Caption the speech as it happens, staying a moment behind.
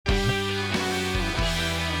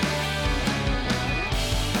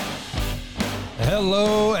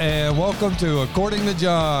Hello and welcome to According to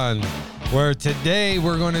John, where today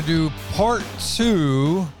we're going to do part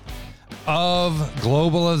 2 of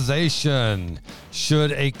globalization.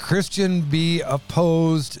 Should a Christian be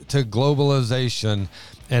opposed to globalization?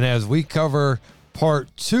 And as we cover part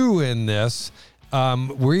 2 in this,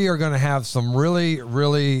 we are going to have some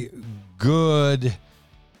really good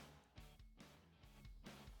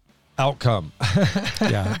outcome.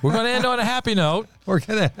 Yeah, we're going to end on a happy note. We're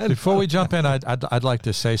going to end. Before we jump in, I'd like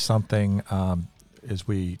to say something. As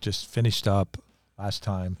we just finished up last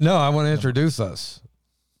time. No, I want to introduce us.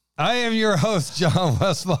 I am your host, John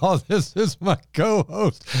Westfall. This is my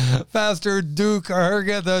co-host, Pastor Duke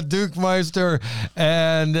Herget, the Duke Meister,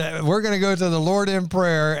 and we're going to go to the Lord in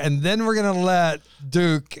prayer, and then we're going to let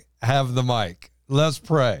Duke have the mic. Let's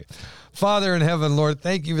pray. Father in heaven, Lord,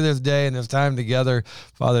 thank you for this day and this time together.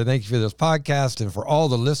 Father, thank you for this podcast and for all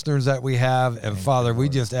the listeners that we have. And Father, we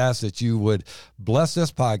just ask that you would bless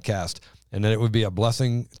this podcast and that it would be a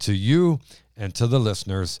blessing to you and to the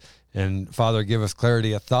listeners. And Father, give us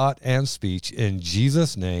clarity of thought and speech. In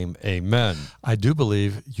Jesus' name, amen. I do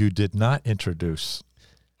believe you did not introduce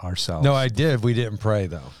ourselves. No, I did. We didn't pray,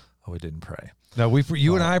 though. Oh, we didn't pray. No,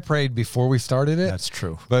 you and I prayed before we started it. That's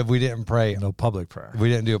true. But we didn't pray. No public prayer. We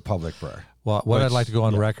didn't do a public prayer. Well, what I'd like to go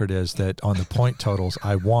on record is that on the point totals,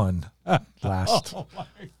 I won last. Oh, my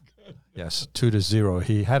goodness. Yes, 2-0.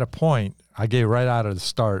 He had a point. I gave right out of the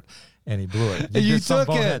start, and he blew it. You took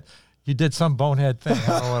it. You did some bonehead thing.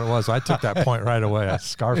 I don't know what it was. I took that point right away. I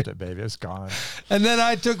scarfed it, baby. It's gone. And then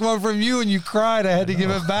I took one from you, and you cried. I had to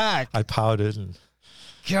give it back. I pouted. And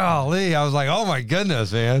golly, I was like, oh, my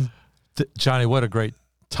goodness, man. Johnny, what a great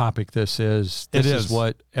topic this is. This is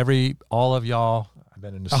what all of y'all, I've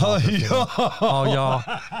been in the all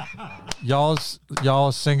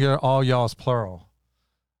y'all's singular, all y'all's plural.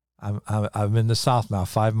 I'm in the South now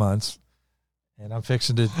 5 months, and I'm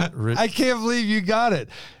fixing to. I can't believe you got it,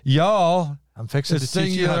 y'all. I'm fixing to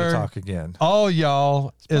teach you how to talk again. All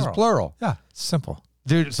y'all is plural. Yeah, it's simple,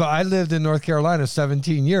 dude. So I lived in North Carolina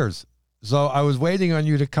 17 years. So I was waiting on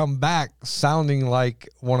you to come back sounding like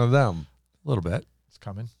one of them. A little bit. It's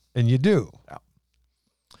coming. And you do.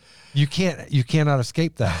 Yeah. You cannot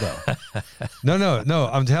escape that, though. No.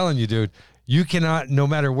 I'm telling you, dude. You cannot, no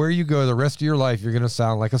matter where you go the rest of your life, you're going to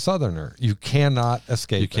sound like a Southerner. You cannot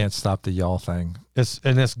escape. You can't stop the y'all thing. It's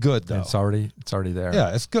good, though. It's already there.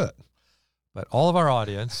 Yeah, it's good. But all of our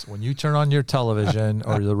audience, when you turn on your television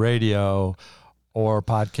or the radio or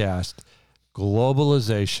podcast,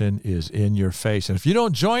 globalization is in your face. And if you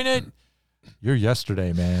don't join it, you're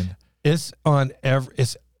yesterday, man. It's on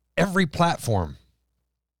every platform.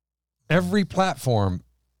 Every platform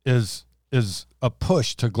is a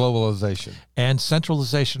push to globalization and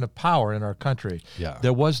centralization of power in our country. Yeah.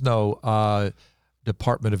 There was no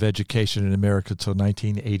Department of Education in America until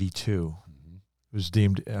 1982. It was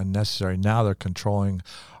deemed unnecessary. Now they're controlling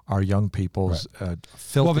our young people's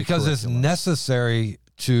filthy Well, because curriculum. It's necessary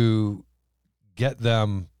to get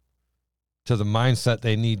them to the mindset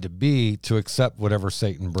they need to be to accept whatever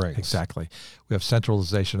Satan brings. Exactly. We have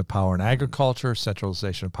centralization of power in agriculture,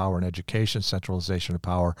 centralization of power in education, centralization of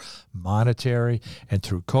power monetary, and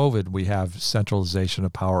through COVID, we have centralization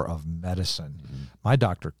of power of medicine. Mm-hmm. My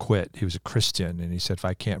doctor quit. He was a Christian, and he said, if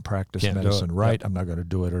I can't practice medicine right, I'm not going to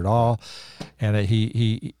do it at all. And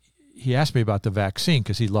he asked me about the vaccine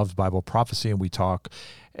because he loves Bible prophecy, and we talk.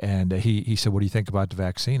 And he said, what do you think about the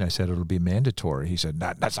vaccine? I said, it'll be mandatory. He said,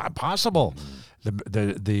 that's not possible.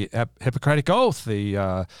 The Hippocratic Oath,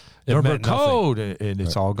 the Nuremberg Code, and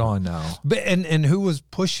it's all gone now. But and who was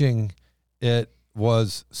pushing it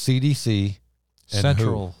was CDC.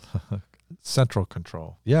 Central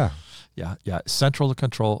control. Yeah. Central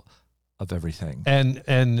control of everything. And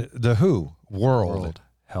the WHO, World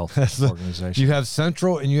Health Organization. You have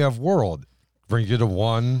central and you have world. Brings you to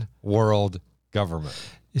one world government.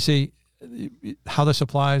 You see how this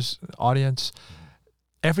applies, audience?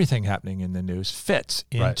 Everything happening in the news fits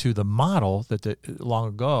into the model that long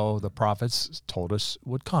ago the prophets told us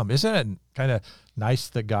would come. Isn't it kind of nice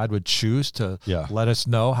that God would choose to let us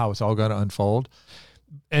know how it's all going to unfold?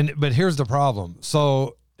 But here's the problem.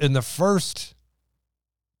 So in the first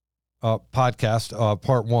podcast,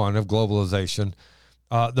 part 1 of globalization,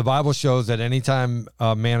 the Bible shows that anytime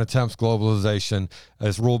man attempts globalization,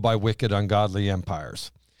 it's ruled by wicked, ungodly empires.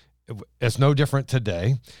 It's no different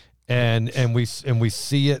today, and we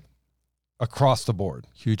see it across the board.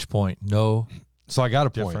 Huge point. No, so I got a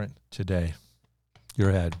point. Different today.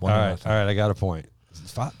 Your head. All right. I got a point.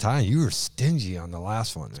 Ty, you were stingy on the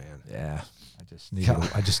last one, man. Yeah,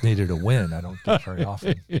 I just needed a win. I don't get very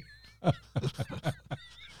often.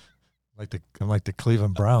 I'm like the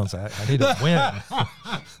Cleveland Browns. I need to win.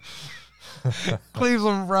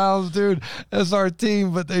 Cleveland Browns, dude. That's our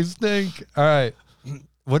team, but they stink. All right.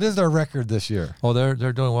 What is their record this year? Oh, they're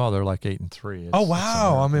doing well. They're like 8-3. Oh,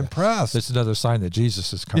 wow. I'm impressed. It's another sign that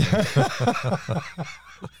Jesus is coming.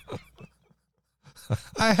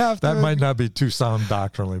 I have to. That might not be too sound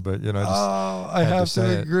doctrinally, but I have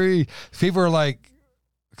to agree. People are like,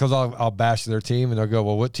 because I'll bash their team and they'll go,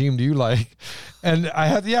 well, what team do you like? And I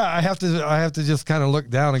have to just kind of look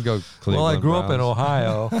down and go, Cleveland well, I grew Browns. up in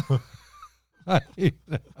Ohio. All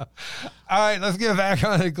right, let's get back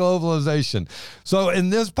on to globalization. So in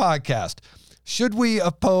this podcast, should we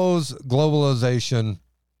oppose globalization?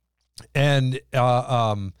 And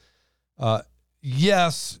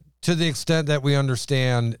yes, to the extent that we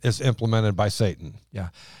understand it's implemented by Satan. Yeah.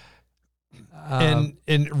 And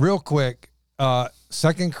real quick, 2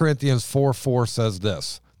 Corinthians 4:4 says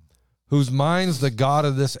this: whose minds the God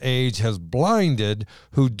of this age has blinded,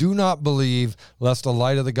 who do not believe, lest the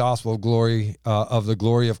light of the gospel of glory of the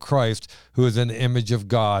glory of Christ, who is in the image of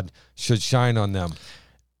God, should shine on them.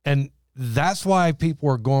 And that's why people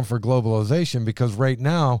are going for globalization, because right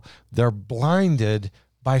now they're blinded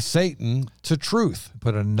by Satan to truth.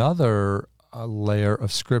 Put another layer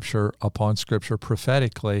of scripture upon scripture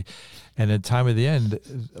prophetically, and at the time of the end,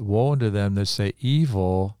 woe unto them that say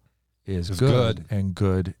evil is good and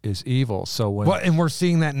good is evil. So and we're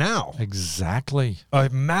seeing that now. Exactly. A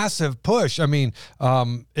massive push. I mean,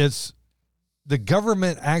 it's the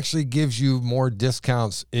government actually gives you more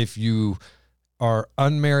discounts if you are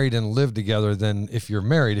unmarried and live together than if you're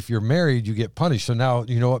married. If you're married, you get punished. So now,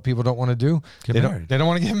 you know what people don't want to do? They don't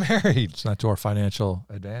want to get married. It's not to our financial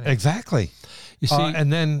advantage. Exactly. You see,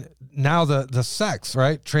 and then now the sex,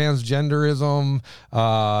 right? Transgenderism,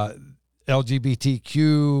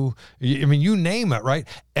 LGBTQ, I mean, you name it, right?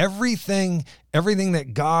 Everything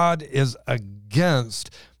that God is against,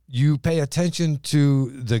 you pay attention to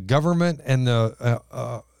the government and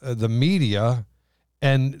the media,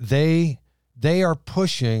 and they are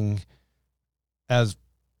pushing as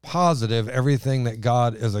positive everything that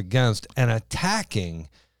God is against and attacking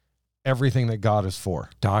everything that God is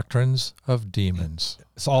for. Doctrines of demons.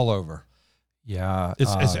 It's all over. Yeah,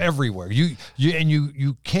 it's everywhere.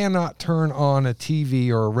 You cannot turn on a TV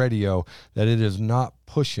or a radio that it is not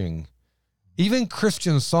pushing. Even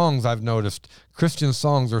Christian songs, I've noticed, Christian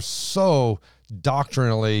songs are so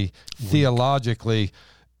doctrinally, theologically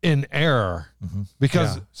in error,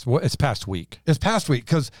 because it's past week. It's past week,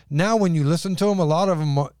 because now when you listen to them, a lot of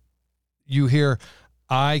them you hear,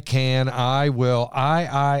 I can, I will,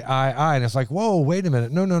 I. And it's like, whoa, wait a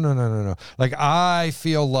minute. No. Like, I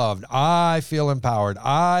feel loved. I feel empowered.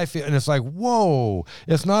 And it's like, whoa,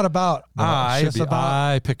 it's not about it's about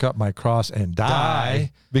I pick up my cross and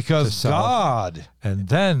die because God. And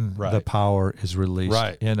then the power is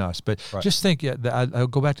released in us. But just think, I'll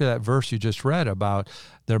go back to that verse you just read about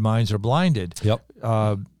their minds are blinded. Yep.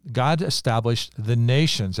 God established the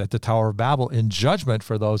nations at the Tower of Babel in judgment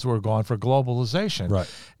for those who were going for globalization.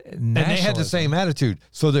 Right. And they had the same attitude,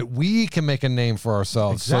 so that we can make a name for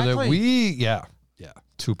ourselves. Exactly. So that we,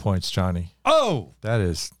 2 points, Johnny. Oh,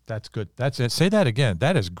 that's good. That's it. Say that again.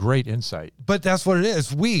 That is great insight. But that's what it is.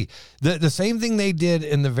 The same thing they did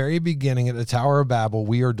in the very beginning at the Tower of Babel,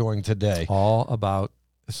 we are doing today. It's all about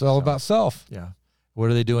self. Yeah. What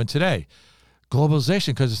are they doing today? Globalization,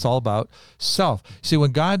 because it's all about self. See,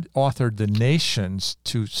 when God authored the nations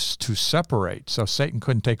to separate, so Satan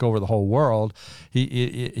couldn't take over the whole world,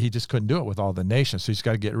 he just couldn't do it with all the nations. So he's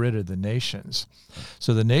got to get rid of the nations.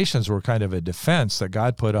 So the nations were kind of a defense that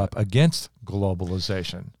God put up against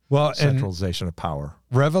globalization, centralization of power.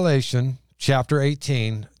 Revelation chapter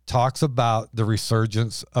 18 talks about the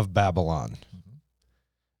resurgence of Babylon.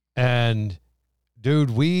 And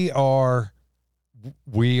dude, we are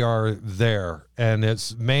there, and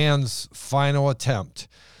it's man's final attempt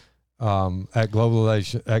at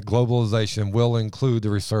globalization will include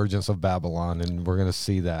the resurgence of Babylon, and we're going to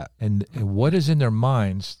see that. And what is in their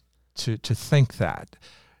minds to think that?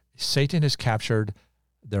 Satan has captured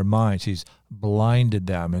their minds. He's blinded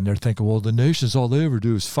them, and they're thinking, well, the nations, all they ever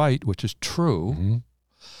do is fight, which is true. Mm-hmm.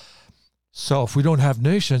 So if we don't have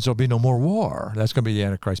nations, there'll be no more war. That's going to be the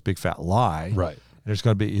Antichrist big fat lie. Right. There's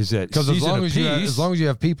going to be, because as long as you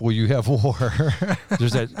have people, you have war.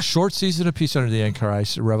 There's that short season of peace under the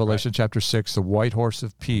Antichrist, Revelation chapter 6, the white horse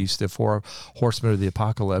of peace, the 4 horsemen of the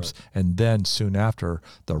apocalypse, and then soon after,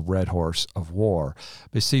 the red horse of war.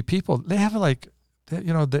 But see, people, they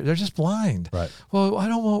They're just blind. Right. Well, I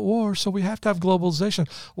don't want war, so we have to have globalization.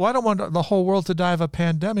 Well, I don't want the whole world to die of a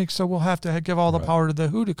pandemic, so we'll have to give all the power to the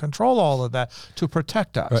WHO to control all of that, to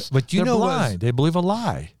protect us. Right. But they're blind. They believe a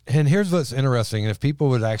lie. And here's what's interesting. And if people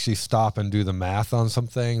would actually stop and do the math on some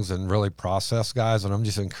things and really process, guys, and I'm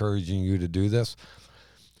just encouraging you to do this.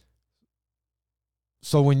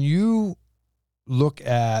 So when you look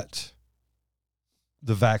at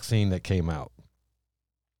the vaccine that came out,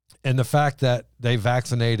 and the fact that they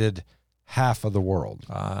vaccinated half of the world.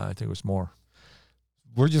 I think it was more.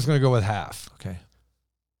 We're just going to go with half. Okay.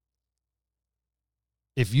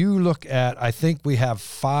 If you look at, I think we have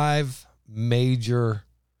 5 major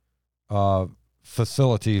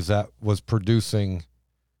facilities that was producing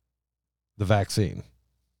the vaccine.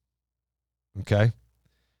 Okay.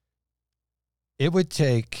 It would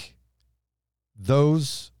take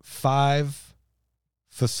those 5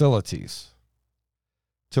 facilities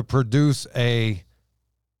to produce a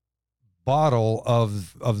bottle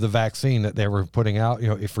of the vaccine that they were putting out,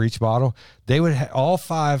 for each bottle, they would all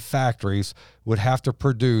 5 factories would have to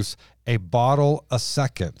produce a bottle a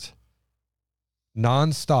second,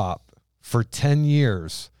 nonstop, for 10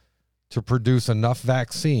 years to produce enough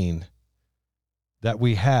vaccine that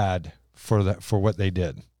we had for what they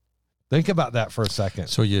did. Think about that for a second.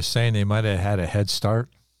 So you're saying they might have had a head start?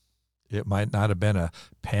 It might not have been a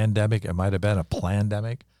pandemic. It might have been a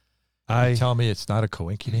plandemic. You tell me it's not a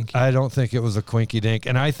coinky-dink? I don't think it was a coinky-dink.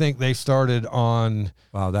 And I think they started on...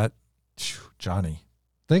 Wow, Johnny.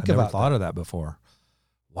 I never thought of that before.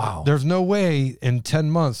 Wow. There's no way in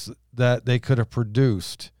 10 months that they could have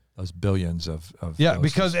produced... those billions of Yeah, doses.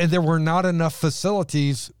 because there were not enough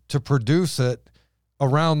facilities to produce it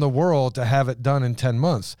around the world to have it done in 10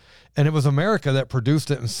 months. And it was America that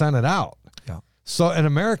produced it and sent it out. Yeah. So, and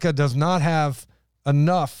America does not have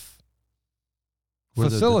enough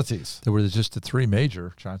facilities. There were just the 3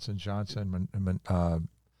 major, Johnson & Johnson,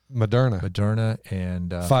 Moderna,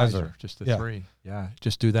 and Pfizer. Just the 3. Yeah,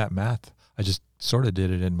 just do that math. I just sort of did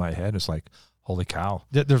it in my head. It's like, holy cow.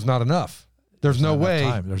 There's not enough. There's no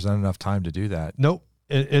way. There's not enough time to do that. Nope.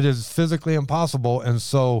 It is physically impossible. And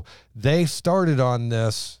so they started on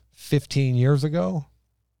this 15 years ago.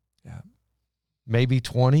 Yeah. Maybe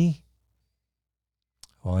 20.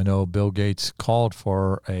 Well, I know Bill Gates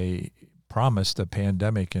promised a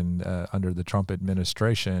pandemic under the Trump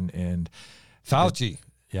administration, and Fauci.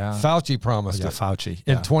 Fauci promised it. Fauci.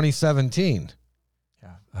 In 2017. Yeah.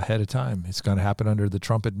 Ahead of time. It's going to happen under the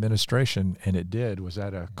Trump administration, and it did. Was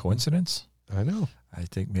that a coincidence? I know. I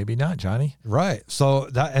think maybe not, Johnny. Right. So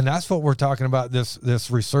that's what we're talking about.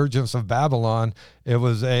 This resurgence of Babylon. It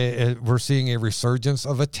was we're seeing a resurgence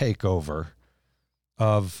of a takeover,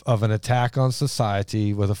 of an attack on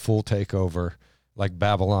society with a full takeover, like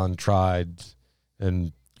Babylon tried.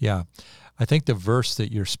 And yeah, I think the verse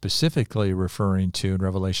that you're specifically referring to in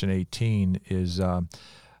Revelation 18 is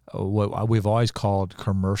what we've always called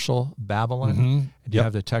commercial Babylon. Mm-hmm. Do you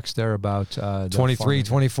have the text there about 23,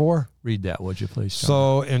 24? Read that, would you please, John?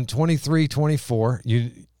 So in 23, 24,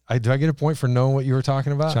 do I get a point for knowing what you were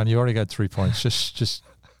talking about? John, you already got 3 points.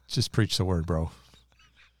 Just preach the word, bro.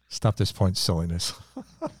 Stop this point silliness.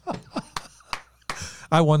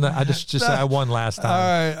 I won that. I just said I won last time. All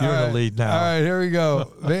right, you're in the lead now. All right, here we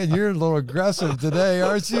go. Man, you're a little aggressive today,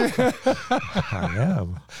 aren't you? I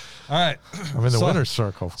am. All right. I'm in the winner's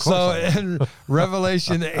circle. Of course. So in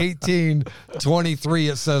Revelation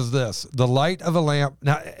 18:23, it says this: the light of a lamp.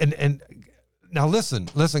 Now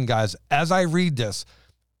listen, guys. As I read this,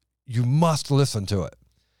 you must listen to it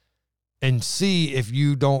and see if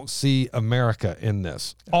you don't see America in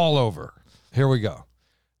this all over. Here we go.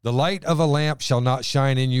 The light of a lamp shall not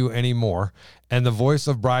shine in you anymore, and the voice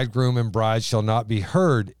of bridegroom and bride shall not be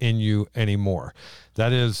heard in you anymore.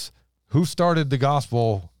 That is, who started the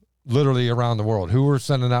gospel literally around the world? Who were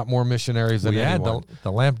sending out more missionaries than anyone?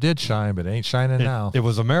 The lamp did shine, but it ain't shining now. It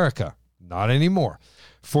was America. Not anymore.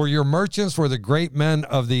 For your merchants were the great men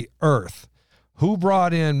of the earth, who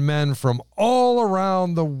brought in men from all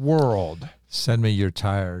around the world. Send me your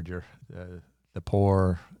tired, the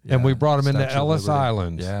poor. Yeah, and we brought them into Statue of Ellis Liberty.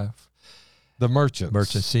 Island. Yeah. The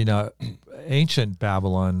merchants. See, now, ancient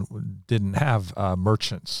Babylon didn't have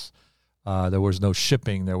merchants. There was no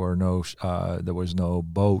shipping. There was no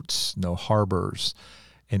boats, no harbors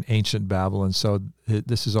in ancient Babylon. So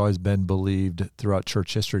this has always been believed throughout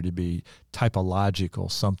church history to be typological,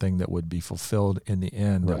 something that would be fulfilled in the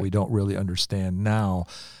end that we don't really understand now.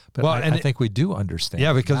 But I think we do understand.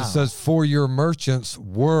 Yeah, because now. It says, for your merchants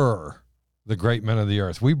were the great men of the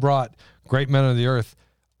earth. We brought great men of the earth.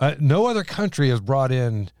 No other country has brought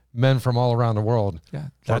in men from all around the world. Yeah,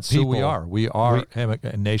 that's who we are. We are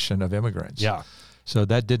a nation of immigrants. Yeah. So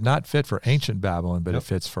that did not fit for ancient Babylon, but it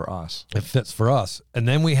fits for us. It fits for us. And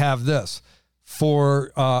then we have this.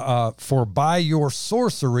 For by your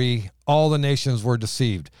sorcery, all the nations were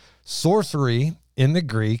deceived. Sorcery in the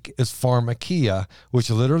Greek is pharmakia, which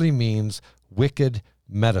literally means wicked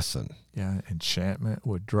medicine. Yeah, enchantment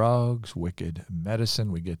with drugs, wicked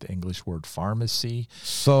medicine. We get the English word pharmacy.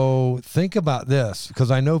 So think about this,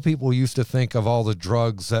 because I know people used to think of all the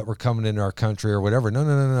drugs that were coming into our country or whatever.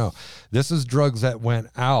 No. This is drugs that went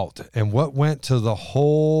out. And what went to the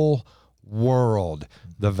whole world?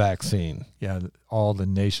 The vaccine. Yeah, all the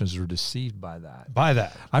nations were deceived by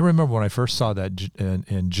that. I remember when I first saw that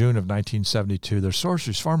in June of 1972, their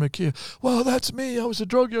sorceries, pharmakia. Well, that's me. I was a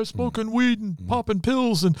druggie. I was smoking weed and popping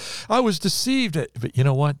pills, and I was deceived. But you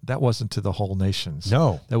know what? That wasn't to the whole nations.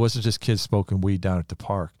 No. That wasn't just kids smoking weed down at the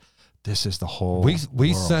park. This is the whole we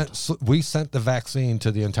world. We sent the vaccine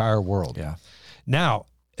to the entire world. Yeah. Now,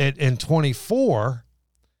 in 24,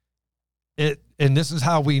 and this is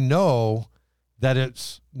how we know that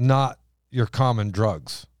it's not your common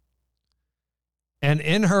drugs. And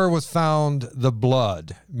in her was found the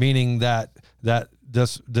blood, meaning that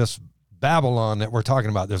this Babylon that we're talking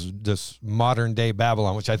about, this modern day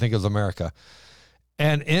Babylon, which I think is America.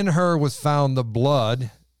 And in her was found the blood.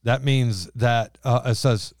 That means that it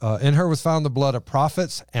says, in her was found the blood of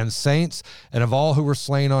prophets and saints and of all who were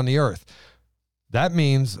slain on the earth. That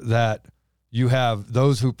means that you have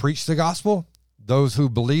those who preach the gospel, those who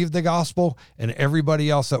believed the gospel, and everybody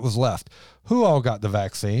else that was left. Who all got the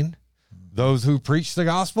vaccine? Those who preached the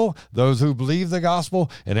gospel, those who believed the gospel,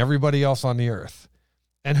 and everybody else on the earth.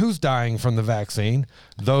 And who's dying from the vaccine?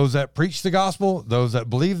 Those that preach the gospel, those that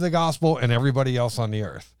believe the gospel, and everybody else on the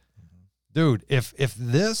earth. Dude, if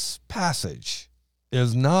this passage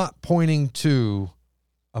is not pointing to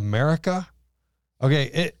America,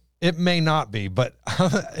 okay, it may not be, but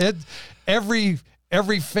every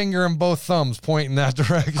finger and both thumbs point in that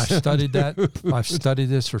direction. I studied that. I've studied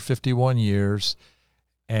this for 51 years,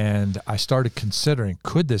 and I started considering,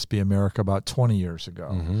 could this be America about 20 years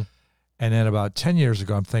ago? Mm-hmm. And then about 10 years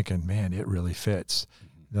ago, I'm thinking, man, it really fits.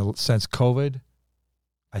 Since COVID,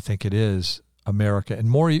 I think it is America, and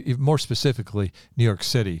more specifically, New York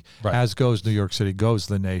City. Right. As goes New York City, goes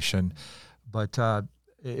the nation. But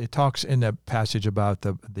it talks in that passage about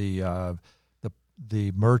the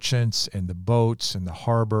merchants and the boats and the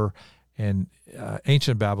harbor, and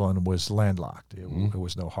ancient Babylon was landlocked. It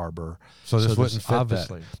was no harbor. So this wouldn't fit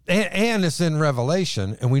obviously. That. And it's in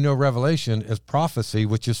Revelation, and we know Revelation is prophecy,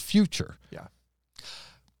 which is future. Yeah.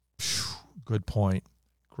 Good point.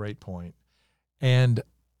 Great point.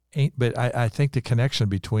 But I think the connection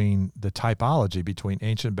between the typology between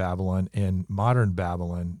ancient Babylon and modern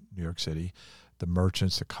Babylon, New York City, the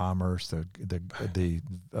merchants, the commerce, the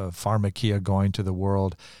pharmakia going to the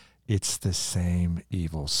world, it's the same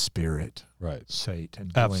evil spirit, right?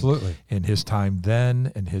 Satan, absolutely, in his time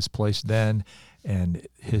then, and his place then, and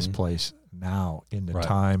his place now in the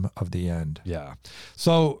time of the end. Yeah.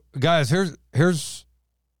 So, guys, here's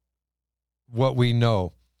what we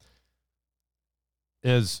know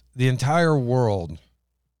is the entire world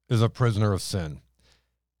is a prisoner of sin.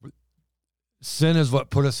 Sin is what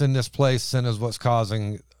put us in this place. Sin is what's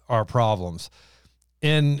causing our problems.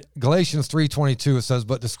 In Galatians 3:22, it says,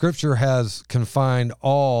 but the scripture has confined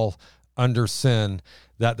all under sin,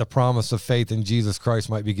 that the promise of faith in Jesus Christ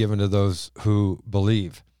might be given to those who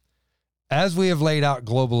believe. As we have laid out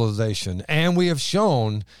globalization, and we have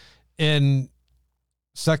shown in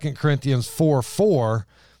 2 Corinthians 4:4,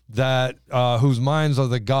 that whose minds of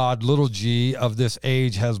the God, little g, of this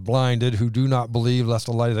age has blinded, who do not believe, lest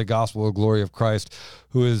the light of the gospel of glory of Christ,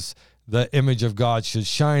 who is the image of God, should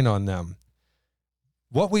shine on them.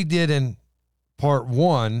 What we did in part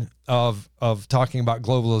one of talking about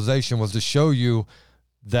globalization was to show you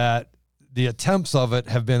that the attempts of it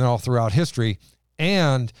have been all throughout history,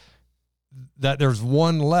 and that there's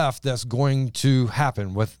one left that's going to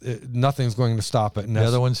happen. Nothing's going to stop it. And the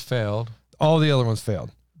other ones failed. All the other ones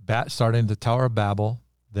failed. Starting the Tower of Babel,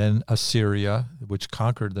 then Assyria, which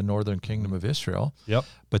conquered the northern kingdom of Israel. Yep.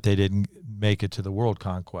 But they didn't make it to the world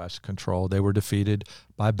conquest control. They were defeated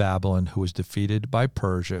by Babylon, who was defeated by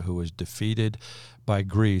Persia, who was defeated by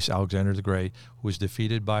Greece, Alexander the Great, who was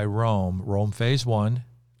defeated by Rome. Rome phase 1,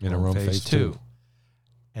 and Rome phase 2.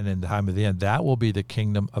 And in the time of the end, that will be the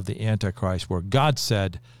kingdom of the Antichrist, where God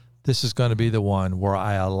said, this is going to be the one where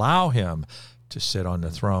I allow him to sit on the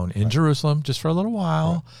throne in Jerusalem just for a little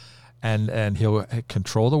while, and he'll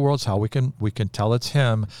control the world. So how we can tell it's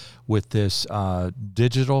him with this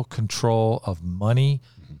digital control of money,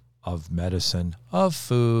 of medicine, of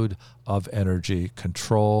food, of energy,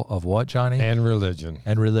 control of what, Johnny? And religion.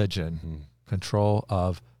 control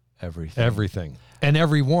of everything. Everything. And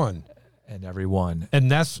everyone. And everyone.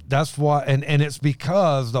 And that's why, and it's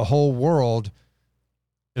because the whole world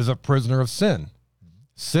is a prisoner of sin.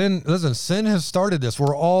 Sin has started this.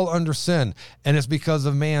 We're all under sin. And it's because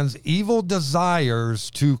of man's evil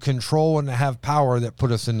desires to control and to have power that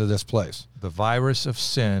put us into this place. The virus of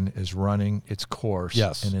sin is running its course.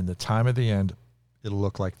 Yes. And in the time of the end, it'll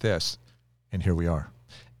look like this. And here we are.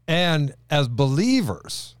 And as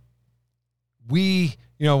believers,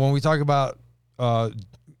 when we talk about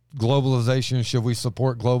globalization, should we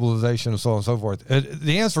support globalization and so on and so forth?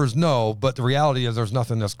 The answer is no, but the reality is there's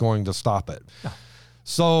nothing that's going to stop it. No.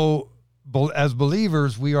 So as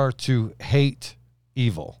believers, we are to hate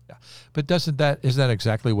evil. Yeah. But isn't that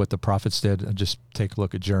exactly what the prophets did? And just take a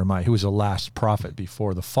look at Jeremiah. He was the last prophet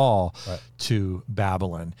before the fall to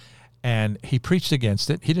Babylon. And he preached against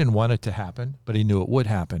it. He didn't want it to happen, but he knew it would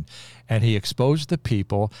happen. And he exposed the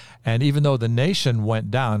people. And even though the nation went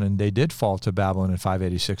down and they did fall to Babylon in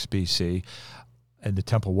 586 BC, and the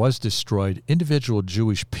temple was destroyed, individual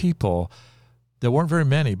Jewish people, there weren't very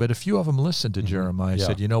many, but a few of them listened to Jeremiah and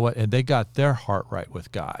said, you know what? And they got their heart right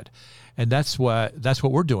with God. And that's what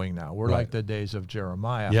we're doing now. We're like the days of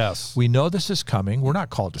Jeremiah. Yes. We know this is coming. We're not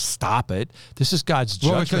called to stop it. This is God's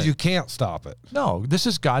judgment. Well, because you can't stop it. No, this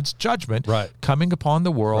is God's judgment coming upon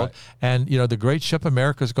the world. Right. And, the great ship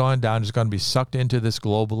America's gone down, is going to be sucked into this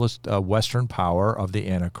globalist Western power of the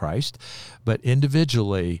Antichrist. But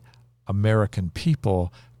individually, American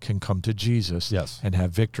people can come to Jesus and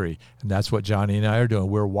have victory. And that's what Johnny and I are doing.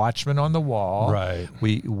 We're watchmen on the wall. Right.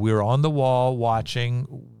 We're on the wall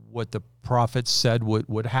watching what the prophets said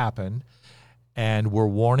would happen, and we're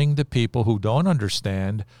warning the people who don't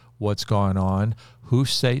understand what's going on, who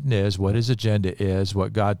Satan is, what his agenda is,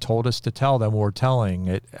 what God told us to tell them. We're telling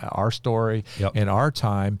it, our story in our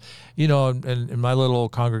time. In my little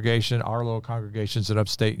congregation, our little congregations in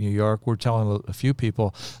upstate New York, we're telling a few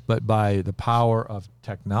people, but by the power of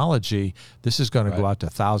technology, this is going to go out to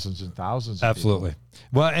thousands and thousands of Absolutely. people.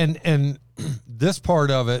 Well, and this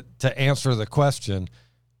part of it, to answer the question,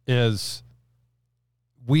 is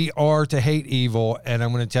we are to hate evil, and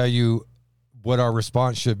I'm going to tell you what our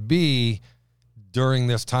response should be during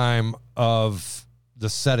this time of the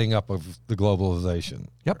setting up of the globalization.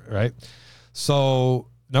 Yep. Right? So,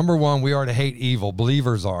 number one, we are to hate evil.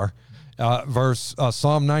 Believers are.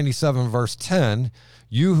 Psalm 97, verse 10,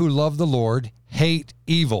 you who love the Lord, hate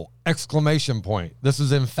evil, exclamation point. This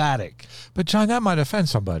is emphatic. But, John, that might offend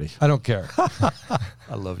somebody. I don't care.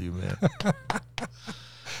 I love you, man.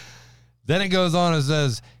 Then it goes on and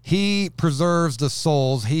says, he preserves the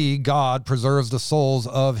souls, God, preserves the souls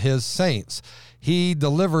of his saints. He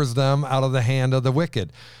delivers them out of the hand of the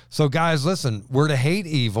wicked. So, guys, listen, we're to hate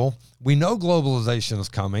evil. We know globalization is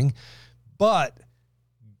coming, but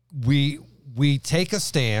we take a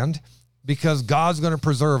stand because God's going to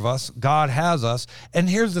preserve us. God has us. And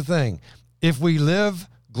here's the thing. If we live,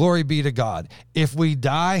 glory be to God. If we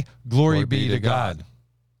die, glory be to God.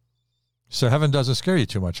 So heaven doesn't scare you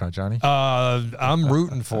too much, huh, Johnny? I'm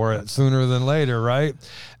rooting for it sooner than later, right?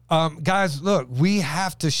 Guys, look, we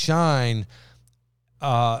have to shine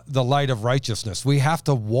the light of righteousness. We have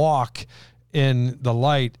to walk in the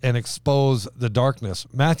light and expose the darkness.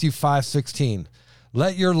 Matthew 5:16.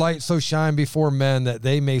 Let your light so shine before men that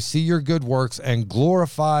they may see your good works and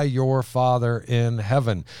glorify your Father in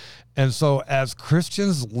heaven. And so as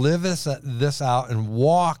Christians live this out and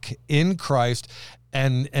walk in Christ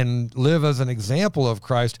and live as an example of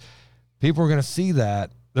Christ, people are going to see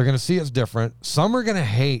that. They're going to see it's different. Some are going to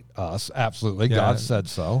hate us. Absolutely. Yeah. God said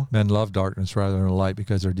so. Men love darkness rather than light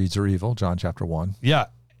because their deeds are evil. John chapter 1. Yeah.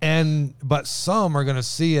 But some are going to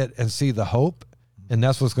see it and see the hope, and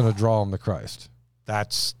that's what's going to draw them to Christ.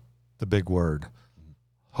 That's the big word.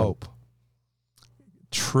 Hope.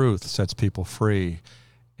 Truth sets people free,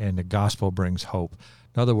 and the gospel brings hope.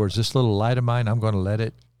 In other words, this little light of mine, I'm going to let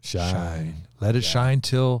it shine. Let it shine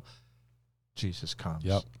till Jesus comes.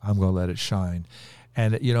 Yep. I'm going to let it shine.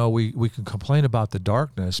 And, we can complain about the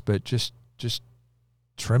darkness, but just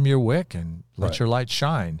trim your wick and let your light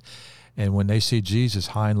shine. And when they see Jesus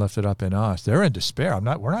high and lifted up in us, they're in despair.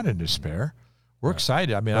 We're not in despair. We're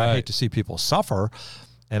excited. I mean, I hate to see people suffer,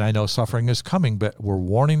 and I know suffering is coming, but we're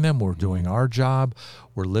warning them. We're doing our job.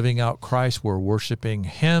 We're living out Christ. We're worshiping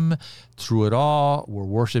him through it all. We're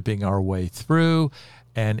worshiping our way through.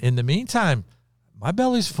 And in the meantime, my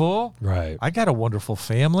belly's full. Right. I got a wonderful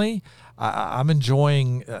family. I'm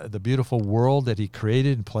enjoying the beautiful world that he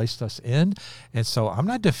created and placed us in. And so I'm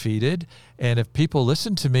not defeated. And if people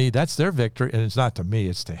listen to me, that's their victory. And it's not to me,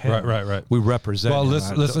 it's to him. Right. We represent Well,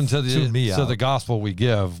 him. listen to the the gospel we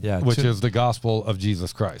give, which is the gospel of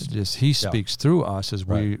Jesus Christ. Just he speaks through us as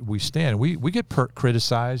we stand. We get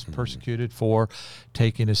criticized, persecuted for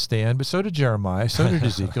taking a stand, but so did Jeremiah, so did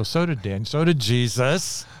Ezekiel, so did Daniel, so did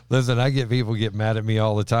Jesus. Listen, I get people get mad at me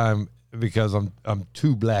all the time because I'm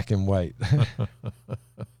too black and white.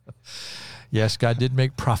 Yes, God did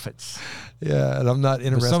make prophets. Yeah, and I'm not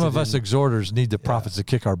interested. But some of us exhorters need the prophets to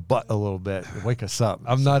kick our butt a little bit and wake us up.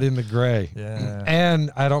 I'm not in the gray. Yeah.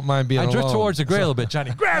 And I don't mind being I drift alone. towards the gray a little bit.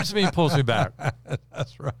 Johnny grabs me and pulls me back.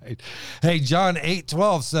 That's right. Hey, John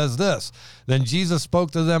 8:12 says this. Then Jesus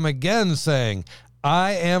spoke to them again, saying,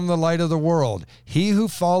 I am the light of the world. He who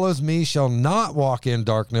follows me shall not walk in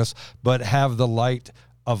darkness, but have the light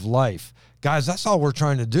of life. Guys, that's all we're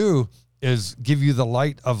trying to do is give you the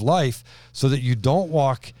light of life so that you don't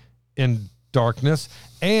walk in darkness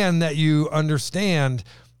and that you understand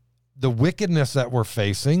the wickedness that we're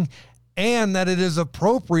facing and that it is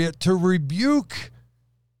appropriate to rebuke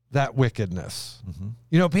that wickedness. Mm-hmm.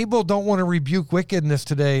 You know, people don't want to rebuke wickedness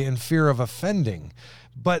today in fear of offending,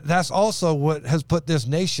 but that's also what has put this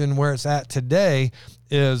nation where it's at today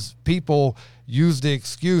is people use the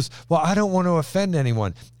excuse, well, I don't want to offend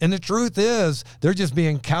anyone. And the truth is they're just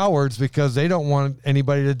being cowards because they don't want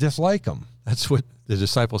anybody to dislike them. That's what the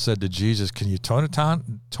disciples said to Jesus. Can you tone it down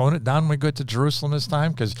when we get to Jerusalem this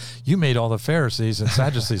time? Because you made all the Pharisees and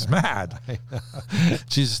Sadducees mad.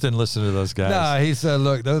 Jesus didn't listen to those guys. No, he said,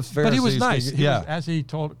 look, those Pharisees. But he was nice. As he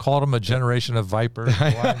called them a generation of vipers,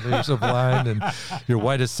 blind leaders of blind, and you're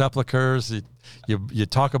white as sepulchres. You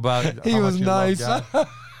talk about he how was much you nice. love God.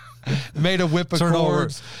 Made a whip of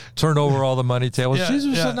cords. Turned over all the money tables. Yeah,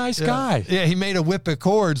 Jesus was a nice guy. Yeah, he made a whip of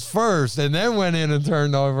cords first and then went in and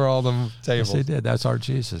turned over all the tables. Yes, he did. That's our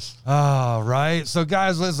Jesus. Oh, right. So,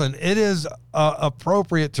 guys, listen, it is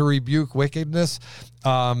appropriate to rebuke wickedness,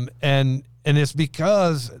 and it's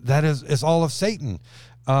because it's all of Satan.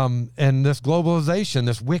 And this globalization,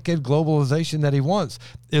 this wicked globalization that he wants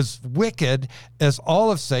is wicked as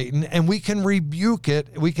all of Satan, and we can rebuke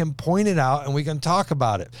it, we can point it out, and we can talk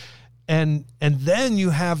about it. And then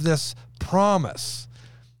you have this promise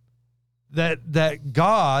that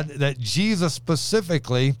God, that Jesus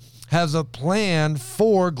specifically has a plan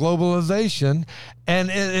for globalization, and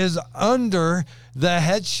it is under the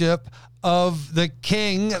headship of the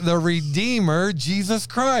King, the Redeemer, Jesus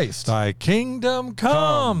Christ. Thy kingdom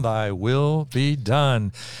come, thy will be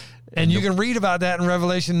done. And you can read about that in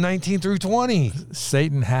Revelation 19 through 20.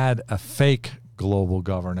 Satan had a fake global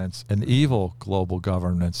governance, an evil global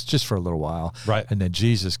governance, just for a little while. Right. And then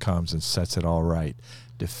Jesus comes and sets it all right,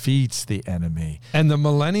 defeats the enemy. And the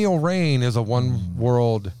millennial reign is a one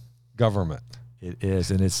world government. It is,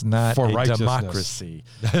 and it's not for a democracy.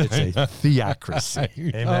 It's a theocracy.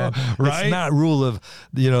 Amen. Right? It's not rule of,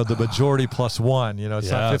 the majority plus one. It's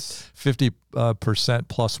not 50%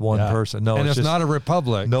 plus one person. No, and it's not a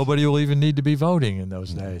republic. Nobody will even need to be voting in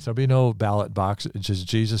those days. There'll be no ballot box. It's just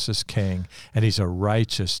Jesus is king, and he's a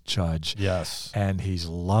righteous judge. Yes. And he's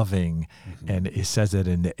loving. Mm-hmm. And it says that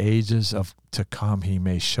in the ages to come, he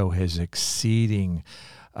may show his exceeding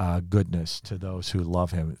goodness to those who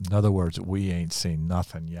love him. In other words, we ain't seen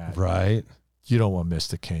nothing yet. Right. You don't want to miss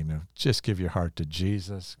the kingdom. Just give your heart to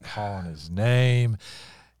Jesus, call on his name.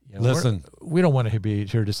 Listen, we don't want to be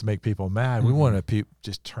here just to make people mad. Mm-hmm. We want to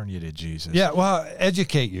just turn you to Jesus. Yeah, well,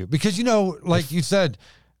 educate you. Because, like you said,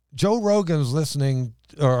 Joe Rogan's listening,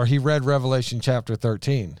 or he read Revelation chapter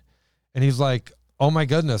 13, and he's like, oh my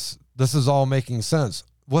goodness, this is all making sense.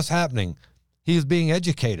 What's happening? He is being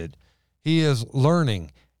educated. He is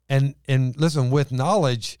learning. And listen, with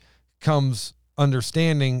knowledge comes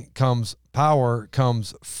understanding, comes power,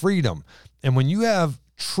 comes freedom. And when you have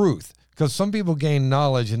truth, because some people gain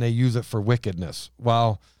knowledge and they use it for wickedness.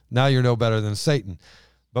 Well, now you're no better than Satan.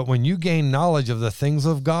 But when you gain knowledge of the things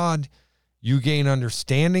of God, you gain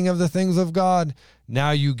understanding of the things of God.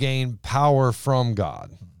 Now you gain power from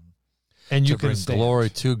God. And you can bring glory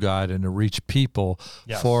to God and to reach people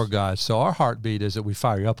for God. So our heartbeat is that we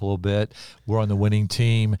fire you up a little bit. We're on the winning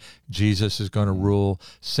team. Jesus is going to rule.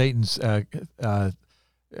 Satan's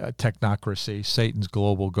technocracy, Satan's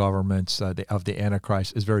global governments of the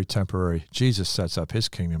Antichrist is very temporary. Jesus sets up his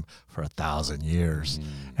kingdom for 1,000 years,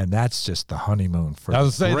 and that's just the honeymoon for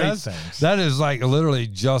great things. That is like literally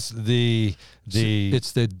just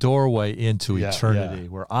it's the doorway into eternity,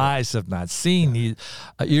 where eyes have not seen,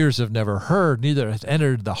 ears have never heard, neither has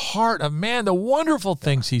entered the heart of man the wonderful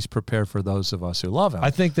things he's prepared for those of us who love him.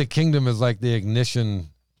 I think the kingdom is like the ignition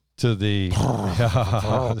to the.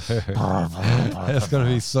 It's going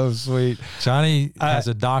to be so sweet. Johnny has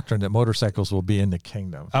a doctrine that motorcycles will be in the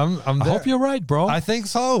kingdom. I hope you're right, bro. I think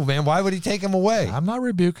so, man. Why would he take him away? I'm not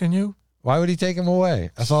rebuking you. Why would he take him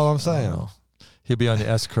away? That's all I'm saying. He'll be on the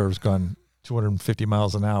S curves going 250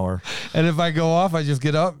 miles an hour. And if I go off, I just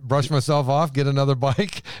get up, brush myself off, get another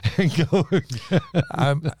bike, and go.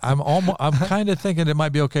 I'm kind of thinking it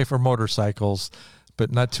might be okay for motorcycles,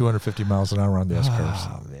 but not 250 miles an hour on the S curves.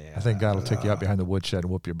 Oh, man. I think God will take you out behind the woodshed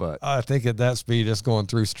and whoop your butt. I think at that speed, it's going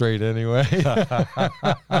through straight anyway.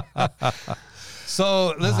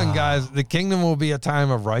 So listen, guys, the kingdom will be a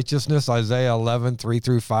time of righteousness. Isaiah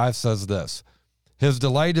 11:3-5 says this: His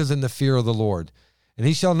delight is in the fear of the Lord, and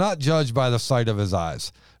he shall not judge by the sight of his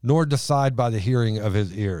eyes, nor decide by the hearing of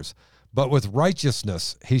his ears. But with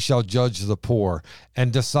righteousness he shall judge the poor,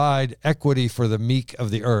 and decide equity for the meek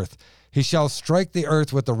of the earth. He shall strike the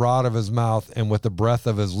earth with the rod of his mouth, and with the breath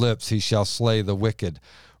of his lips he shall slay the wicked.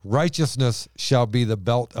 Righteousness shall be the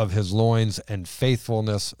belt of his loins, and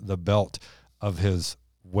faithfulness the belt of his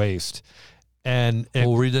waist. And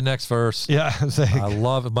we'll read the next verse. Yeah, I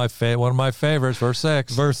love it. One of my favorites, verse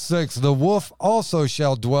 6. Verse 6: The wolf also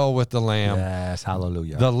shall dwell with the lamb. Yes,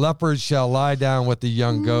 hallelujah. The leopard shall lie down with the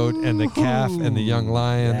young goat, and the calf and the young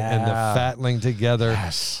lion and the fatling together.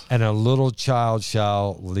 Yes. And a little child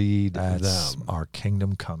shall lead them. Our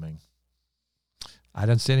kingdom coming. I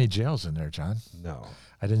didn't see any jails in there, John. No.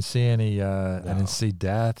 I didn't see any. I didn't see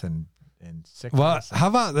death and sickness. Well, how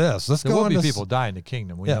about this? There will be people die in the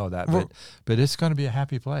kingdom. We know that, but it's going to be a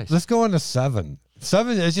happy place. Let's go into 7.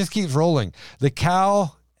 7, it just keeps rolling. The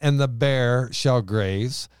cow and the bear shall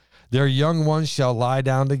graze. Their young ones shall lie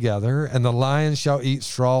down together, and the lion shall eat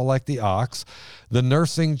straw like the ox. The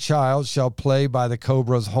nursing child shall play by the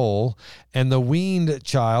cobra's hole, and the weaned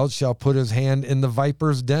child shall put his hand in the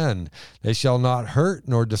viper's den. They shall not hurt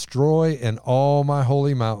nor destroy in all my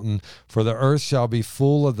holy mountain, for the earth shall be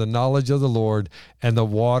full of the knowledge of the Lord, and the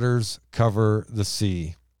waters cover the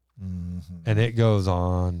sea. Mm-hmm. And it goes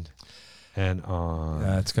on and on.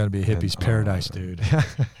 Yeah, it's going to be a hippie's paradise, dude.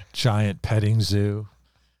 Giant petting zoo.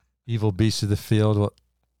 Evil beasts of the field.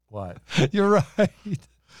 What? You're right.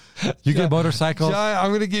 You get motorcycles?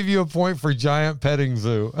 I'm going to give you a point for giant petting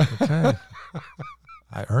zoo. Okay.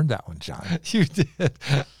 I earned that one, John. You did.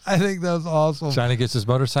 I think that was awesome. Johnny gets his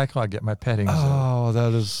motorcycle. I get my petting zoo. Oh,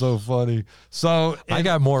 that is so funny. So I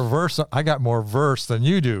got more verse than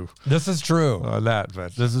you do. This is true. On that,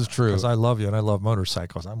 but this is true. Because I love you and I love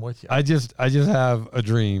motorcycles. I'm with you. I just have a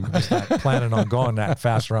dream. I'm just not planning on going that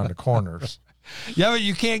fast around the corners. Yeah, but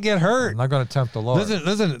you can't get hurt. I'm not going to tempt the Lord.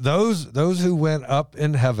 Listen. Those who went up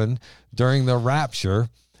in heaven during the rapture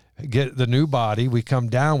get the new body. We come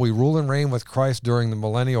down. We rule and reign with Christ during the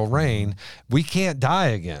millennial reign. We can't die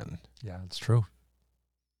again. Yeah, that's true.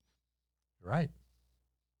 You're right.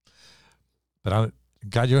 But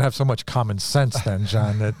God, you have so much common sense then,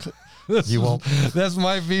 John, that you won't. This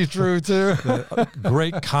might be true too.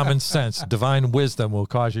 Great common sense, divine wisdom will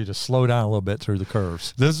cause you to slow down a little bit through the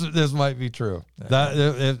curves. This might be true.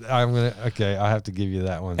 I have to give you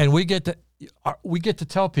that one. And we get to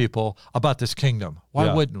tell people about this kingdom.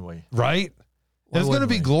 Why wouldn't we? Right? It's going to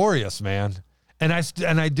be glorious, man. And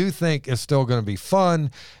I do think it's still going to be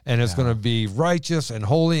fun, and it's going to be righteous and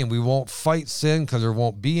holy, and we won't fight sin because there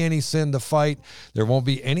won't be any sin to fight. There won't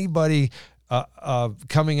be anybody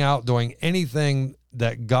coming out doing anything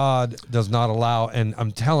that God does not allow. And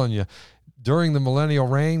I'm telling you, during the millennial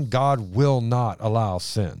reign, God will not allow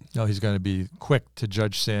sin. No, he's going to be quick to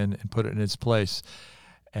judge sin and put it in its place.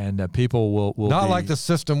 And people will not like the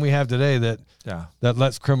system we have today that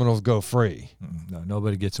lets criminals go free. No,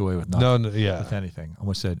 nobody gets away with nothing. With anything. I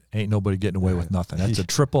almost said, ain't nobody getting away with nothing. That's a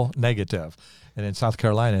triple negative. And in South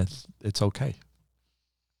Carolina, it's okay.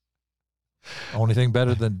 Only thing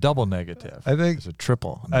better than double negative. I think it's a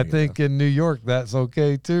triple negative. I think in New York that's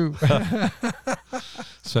okay too.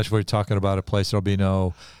 Especially when you're talking about a place there'll be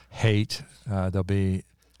no hate. It'll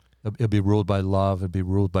be ruled by love. It'll be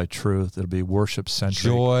ruled by truth. It'll be worship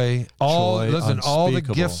centric. Joy. All the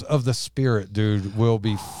gifts of the Spirit, dude, will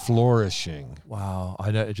be flourishing. Wow. I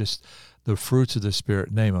know. The fruits of the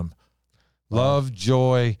Spirit. Name them. Love,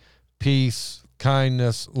 joy, peace,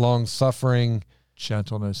 kindness, long suffering,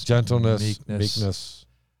 gentleness, meekness.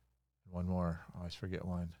 One more. I always forget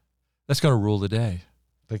one. That's going to rule the day.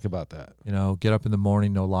 Think about that. Get up in the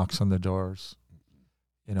morning, no locks on the doors.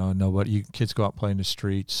 Kids go out and play in the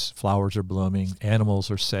streets. Flowers are blooming.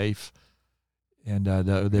 Animals are safe. And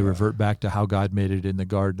they revert back to how God made it in the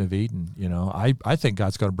Garden of Eden. I think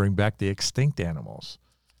God's going to bring back the extinct animals.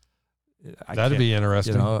 That'd be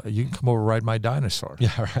interesting. You can come over and ride my dinosaur.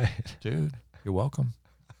 Yeah, right. Dude, you're welcome.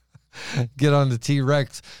 get on the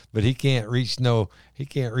T-Rex, but he can't reach no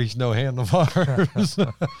handlebars.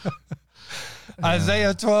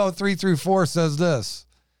 Isaiah 12:3-4 says this: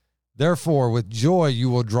 therefore, with joy you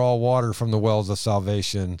will draw water from the wells of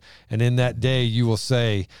salvation, and in that day you will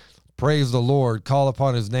say, praise the Lord, call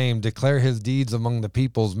upon his name, declare his deeds among the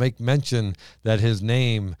peoples, make mention that his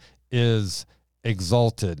name is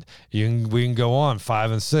exalted. We can go on,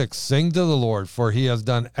 5 and 6. Sing to the Lord, for he has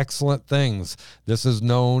done excellent things. This is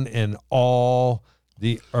known in all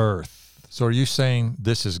the earth. So are you saying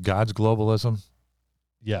this is God's globalism?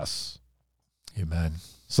 Yes. Amen.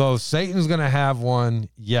 So Satan's going to have one,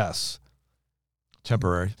 yes.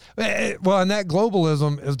 Temporary. Well, and that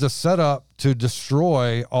globalism is to set up to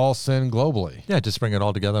destroy all sin globally. Yeah, just bring it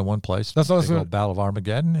all together in one place. That's what I was gonna Battle of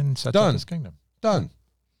Armageddon and sets up his kingdom. Done.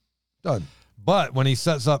 But when he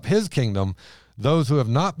sets up his kingdom, those who have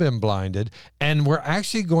not been blinded, and we're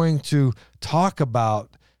actually going to talk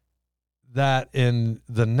about that in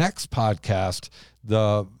the next podcast,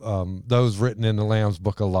 those written in the Lamb's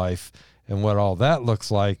Book of Life and what all that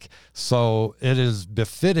looks like. So it is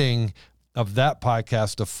befitting of that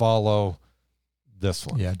podcast to follow this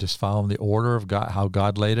one. Yeah, just following the order of God, how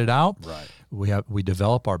God laid it out. Right. We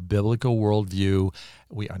develop our biblical worldview.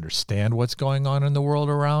 We understand what's going on in the world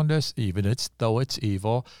around us, even though it's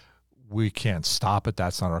evil. We can't stop it.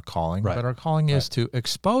 That's not our calling. Right. But our calling is to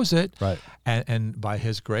expose it, Right. and by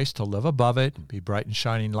his grace to live above it, be bright and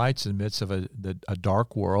shining lights in the midst of a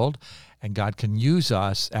dark world. And God can use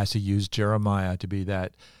us, as he used Jeremiah, to be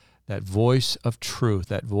that voice of truth,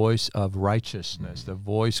 that voice of righteousness, the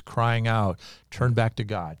voice crying out, turn back to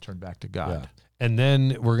God, turn back to God. Yeah. And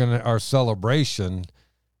then our celebration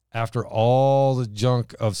after all the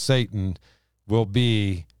junk of Satan will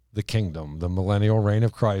be the kingdom, the millennial reign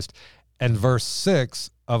of Christ. And verse 6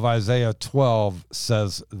 of Isaiah 12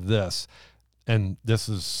 says this, and this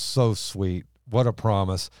is so sweet. What a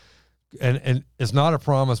promise. And it's not a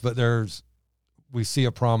promise, but we see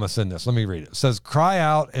a promise in this. Let me read it. It says, cry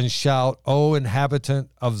out and shout, O inhabitant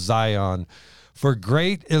of Zion, for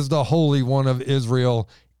great is the Holy One of Israel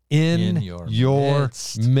in your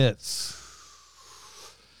midst.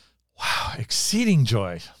 Wow, exceeding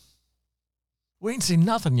joy. We ain't seen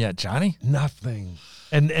nothing yet, Johnny. Nothing.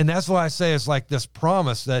 And that's why I say it's like this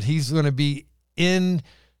promise that he's going to be in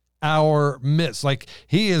our midst. Like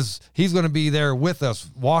he's going to be there with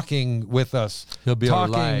us, walking with us. He'll be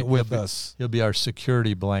talking our light with us. He'll be our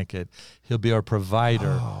security blanket. He'll be our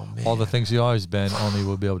provider. Oh, man. All the things he's always been, only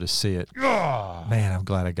we'll be able to see it. Oh, Man, I'm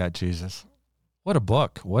glad I got Jesus. What a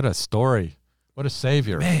book. What a story. What a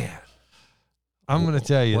savior. man. I'm going to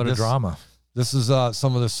tell you. What a drama. This is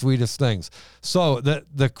some of the sweetest things. So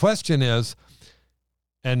the question is,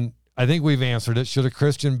 and I think we've answered it, should a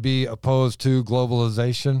Christian be opposed to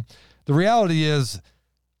globalization? The reality is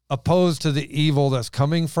opposed to the evil that's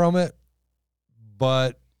coming from it,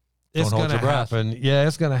 but it's going to happen. Yeah,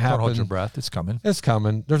 it's going to happen. Don't hold your breath. It's coming. It's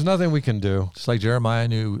coming. There's nothing we can do. Just like Jeremiah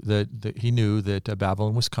knew that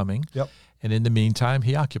Babylon was coming. Yep. And in the meantime,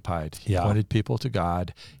 he occupied. He Yeah. pointed people to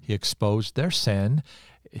God. He exposed their sin.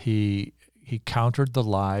 He countered the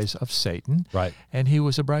lies of Satan. Right. And he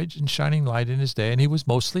was a bright and shining light in his day, and he was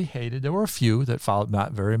mostly hated. There were a few that followed,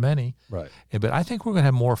 not very many. Right. But I think we're going to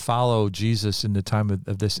have more follow Jesus in the time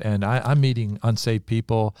of this end. I'm meeting unsaved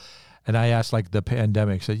people, and I asked, like, the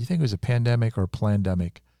pandemic. So, you think it was a pandemic or a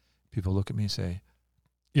plandemic? People look at me and say,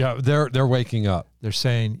 Yeah, they're waking up. they're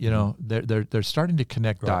saying, they're starting to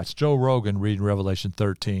connect dots. Joe Rogan reading Revelation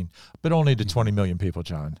 13, but only to 20 million people,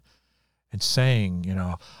 John. And saying,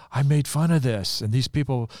 I made fun of this, and these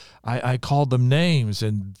people, I called them names,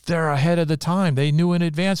 and they're ahead of the time. They knew in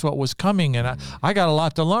advance what was coming, and I got a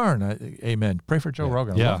lot to learn. Amen. Pray for Joe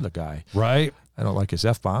Rogan. I love the guy. Right. I don't like his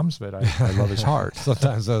F-bombs, but I love his heart.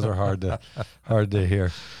 Sometimes those are hard to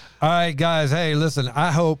hear. All right, guys. Hey, listen,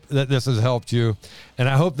 I hope that this has helped you, and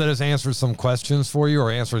I hope that it's answered some questions for you,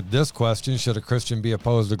 or answered this question: should a Christian be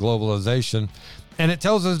opposed to globalization? And it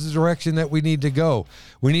tells us the direction that we need to go.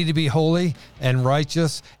 We need to be holy and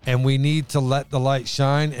righteous, and we need to let the light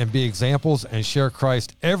shine and be examples and share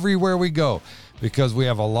Christ everywhere we go, because we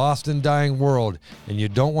have a lost and dying world, and you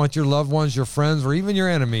don't want your loved ones, your friends, or even your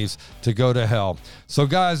enemies to go to hell. So,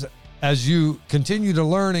 guys, as you continue to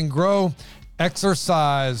learn and grow,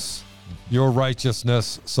 exercise your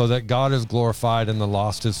righteousness so that God is glorified and the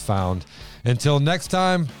lost is found. Until next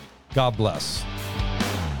time, God bless.